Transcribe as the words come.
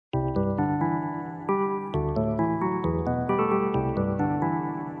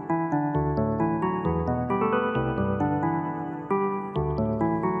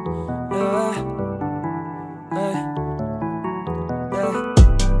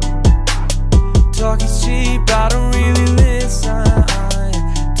Talk is cheap, I don't really listen.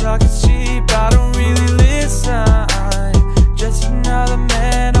 Talk is cheap, I don't really listen. Just another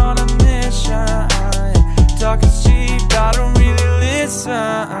man on a mission. Talk is cheap, I don't really listen.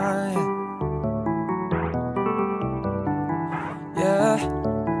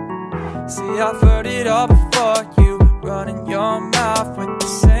 Yeah. See, I've heard it all before. You running your mouth with the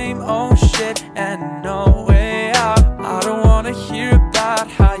same old shit and no way out. I don't wanna hear about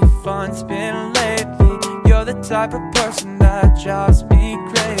how your fun's been lately. You're the type of person that drives me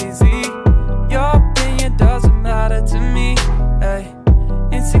crazy. Your opinion doesn't matter to me, ay.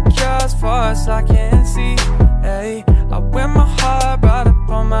 Insecure as far as I can see, ay. I wear my heart right up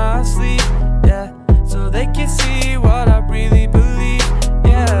on my sleeve, yeah, so they can see what I really believe,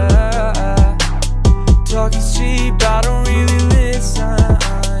 yeah. Talk is cheap, I don't really listen.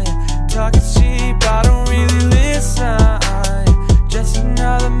 Talk is cheap, I don't really listen. Just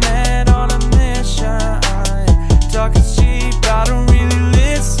another man on a mission. Talk is cheap, I don't really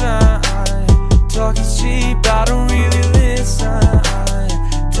listen. Talk is cheap, I don't really listen.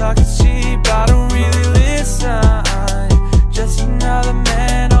 Talk is cheap, I don't really listen. Just another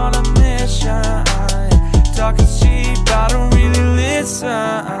man on a mission. Talk is cheap, I don't really listen.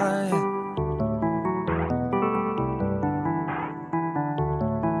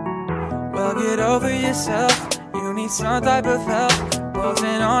 Well, get over yourself, you need some type of help.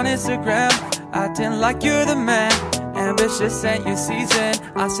 Posting on Instagram, acting like you're the man. Ambitious ain't your season,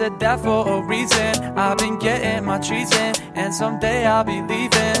 I said that for a reason. I've been getting my treason, and someday I'll be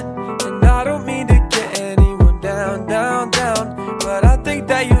leaving. And I don't mean to get anyone down, down, down, but I think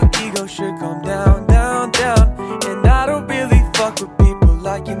that your ego should come down, down, down. And I don't really fuck with people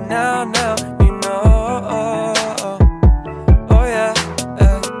like you now, now, you know. Oh yeah,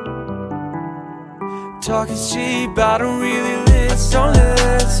 yeah. Talk is cheap, I don't really listen.